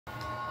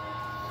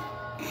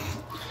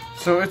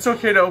So it's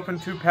okay to open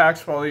 2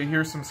 packs while you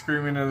hear some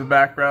screaming in the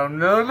background.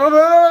 No, no,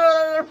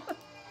 no!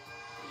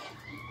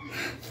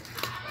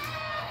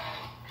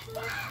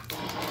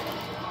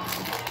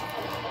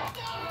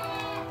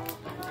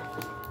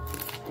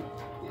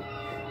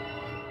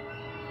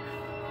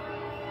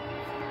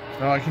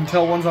 No, I can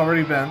tell one's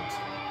already bent.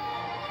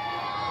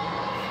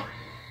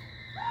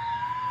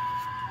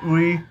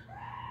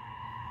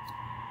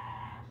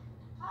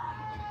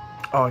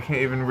 Oh, I can't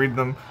even read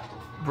them.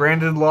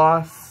 Branded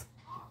loss.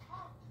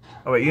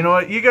 Oh wait, you know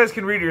what? You guys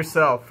can read it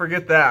yourself.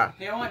 Forget that.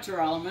 Hey, I want your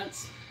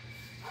elements.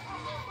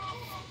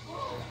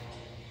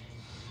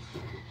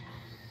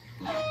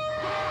 To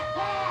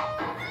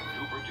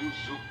produce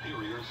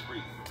superior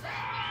screen.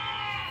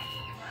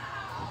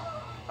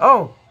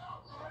 Oh!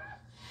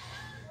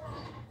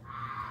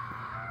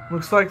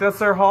 Looks like that's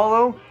their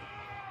holo.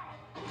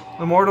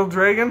 The Mortal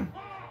Dragon.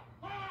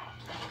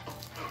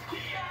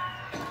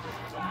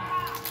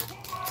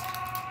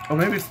 Oh,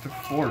 maybe it's the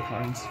 4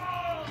 cards.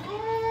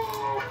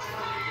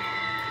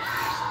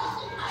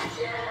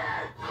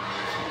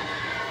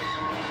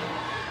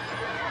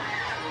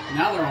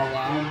 Now they're all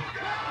loud.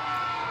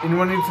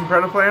 Anyone need some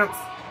credit plants?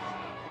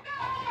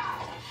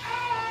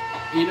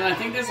 You know, I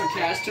think there's a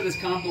catch to this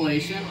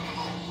compilation.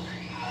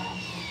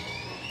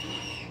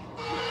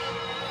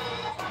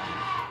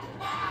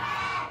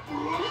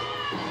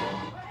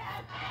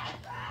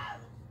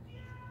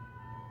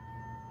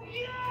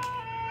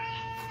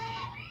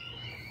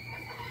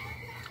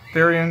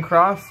 Therian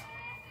Cross.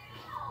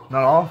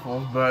 Not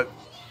awful, but...